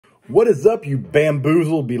What is up, you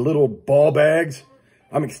bamboozled, belittled ball bags?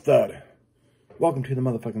 I'm McStud. Welcome to the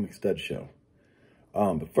motherfucking McStud show.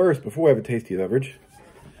 But first, before we have a tasty beverage,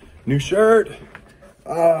 new shirt.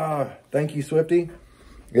 Thank you, Swifty.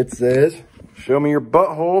 It says, "Show me your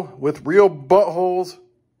butthole with real buttholes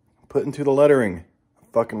put into the lettering." I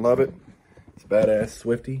fucking love it. It's badass,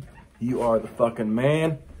 Swifty. You are the fucking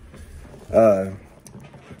man.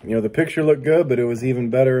 You know, the picture looked good, but it was even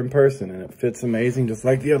better in person, and it fits amazing, just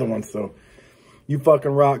like the other one. So, you fucking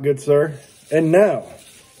rock, good sir. And now,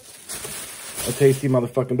 a tasty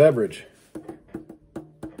motherfucking beverage.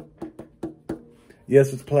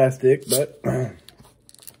 Yes, it's plastic, but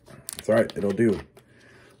it's all right. It'll do.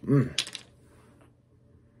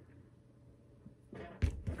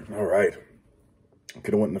 All right.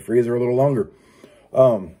 Could have went in the freezer a little longer.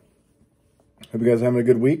 Hope you guys are having a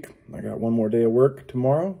good week. I got one more day of work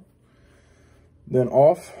tomorrow. Then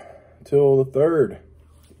off till the 3rd.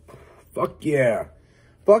 Fuck yeah.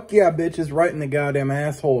 Fuck yeah, bitches. Right in the goddamn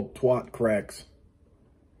asshole, twat cracks.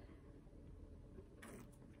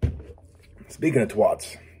 Speaking of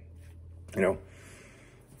twats, you know,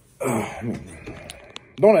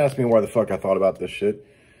 don't ask me why the fuck I thought about this shit.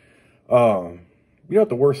 You know what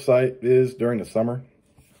the worst sight is during the summer?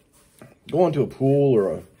 Going to a pool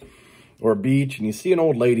or a beach, and you see an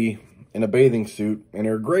old lady in a bathing suit, and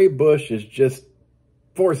her gray bush is just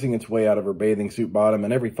forcing its way out of her bathing suit bottom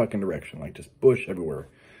in every fucking direction. Like, just bush everywhere.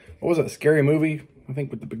 What was that scary movie? I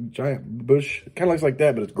think with the big giant bush. It kind of looks like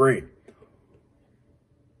that, but it's gray.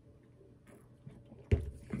 And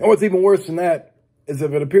what's even worse than that is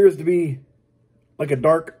if it appears to be like a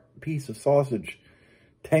dark piece of sausage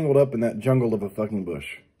tangled up in that jungle of a fucking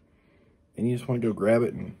bush. And you just want to go grab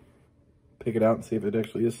it and pick it out and see if it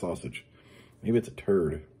actually is sausage. Maybe it's a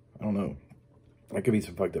turd. I don't know. That could be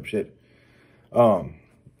some fucked up shit.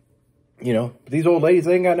 You know, but these old ladies,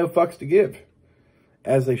 they ain't got no fucks to give.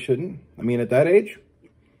 As they shouldn't. I mean, at that age,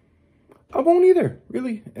 I won't either,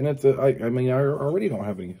 really. And it's I mean, I already don't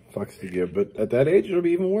have any fucks to give, but at that age, it'll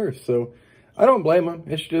be even worse. So, I don't blame them.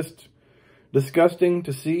 It's just disgusting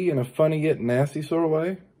to see in a funny yet nasty sort of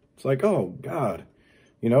way. It's like, oh, God.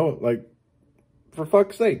 You know, like, for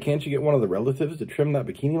fuck's sake, can't you get one of the relatives to trim that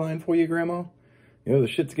bikini line for you, Grandma? You know, the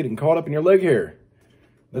shit's getting caught up in your leg hair.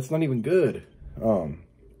 That's not even good.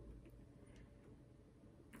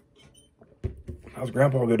 How's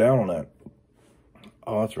Grandpa go down on that?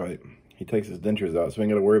 Oh, that's right. He takes his dentures out, so he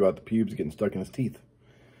ain't got to worry about the pubes getting stuck in his teeth.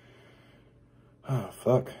 Oh,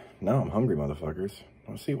 fuck. Now I'm hungry, motherfuckers.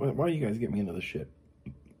 Let's see, why do you guys get me into this shit?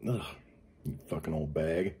 Ugh, you fucking old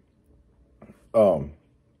bag.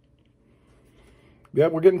 Yeah,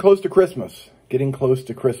 we're getting close to Christmas. Getting close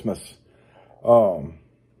to Christmas. You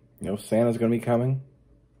know, Santa's going to be coming.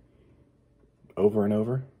 Over and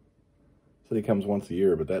over. So he comes once a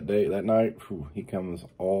year, but that night, whew, he comes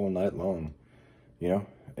all night long. You know?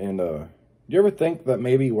 And, do you ever think that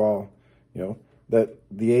maybe while, you know, that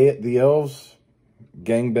the elves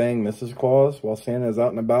gangbang Mrs. Claus while Santa is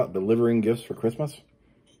out and about delivering gifts for Christmas?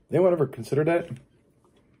 Anyone ever consider that?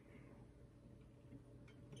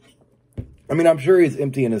 I mean, I'm sure he's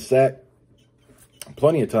emptying his sack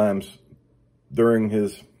plenty of times during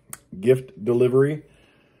his gift delivery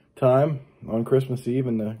time on Christmas Eve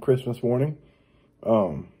and the Christmas morning.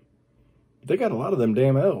 They got a lot of them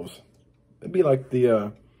damn elves. It'd be like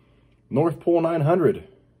the North Pole 900,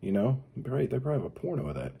 you know? Right, they probably have a porno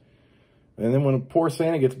of that. And then when poor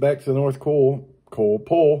Santa gets back to the North Pole,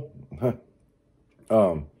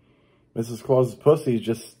 Mrs. Claus's pussy is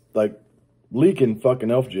just like leaking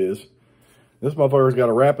fucking elf jizz. This motherfucker's got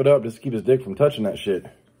to wrap it up just to keep his dick from touching that shit.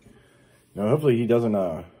 You know, hopefully he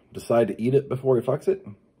doesn't decide to eat it before he fucks it.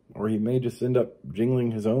 Or he may just end up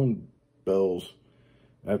jingling his own bells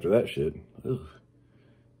after that shit. Ugh.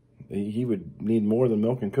 He would need more than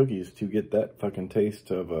milk and cookies to get that fucking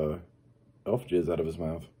taste of elf jizz out of his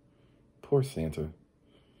mouth. Poor Santa.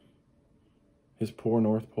 His poor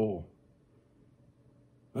North Pole.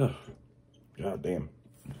 Ugh. God damn.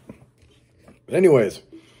 But anyways,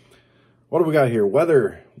 what do we got here?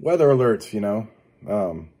 Weather alerts, you know.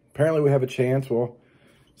 Apparently we have a chance. Well,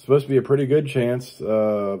 it's supposed to be a pretty good chance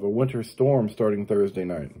of a winter storm starting Thursday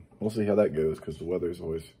night. We'll see how that goes because the weather's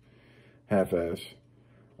always half-ass.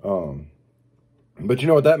 But you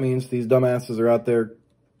know what that means. These dumbasses are out there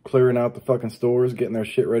clearing out the fucking stores, getting their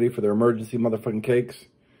shit ready for their emergency motherfucking cakes.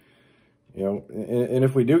 You know, and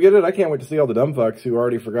if we do get it, I can't wait to see all the dumb fucks who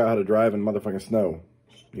already forgot how to drive in motherfucking snow.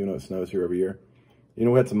 You know it snows here every year. You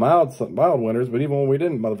know, we had some mild winters, but even when we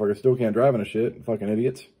didn't, motherfuckers still can't drive in a shit. Fucking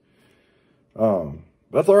idiots.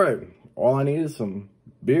 That's all right. All I need is some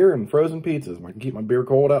beer and frozen pizzas. I can keep my beer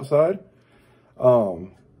cold outside.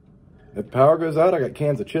 If the power goes out, I got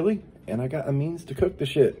cans of chili, and I got a means to cook the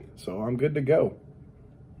shit. So I'm good to go.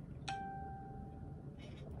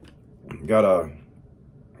 Got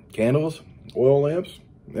candles, oil lamps.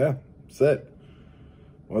 Yeah, set.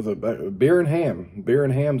 What's it? Beer and ham. Beer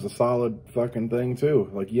and ham's a solid fucking thing too.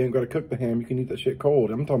 Like, you ain't got to cook the ham. You can eat that shit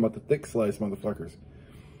cold. I'm talking about the thick slice motherfuckers.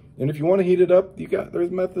 And if you want to heat it up,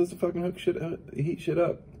 there's methods to fucking heat shit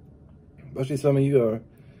up. Especially some of you,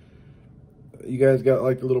 you guys got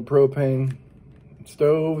like the little propane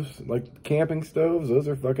stoves, like camping stoves. Those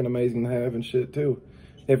are fucking amazing to have and shit too.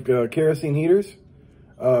 If kerosene heaters,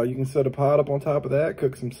 you can set a pot up on top of that,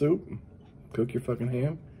 cook some soup, cook your fucking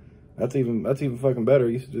ham. That's even fucking better. I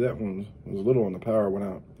used to do that when I was little and the power went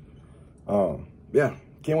out. Yeah,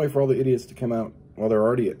 can't wait for all the idiots to come out. Well, they're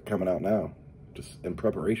already coming out now, just in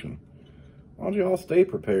preparation. Why don't you all stay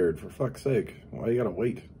prepared, for fuck's sake? Why you gotta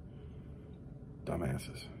wait?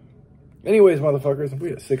 Dumbasses. Anyways, motherfuckers,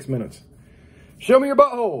 we got 6 minutes. Show me your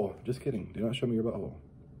butthole. Just kidding. Do not show me your butthole.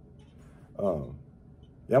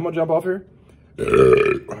 Yeah, I'm gonna jump off here.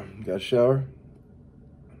 Got a shower.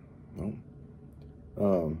 No.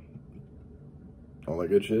 All that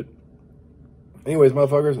good shit. Anyways,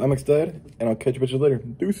 motherfuckers, I'm McStud, and I'll catch you bitches later.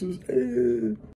 Deuces.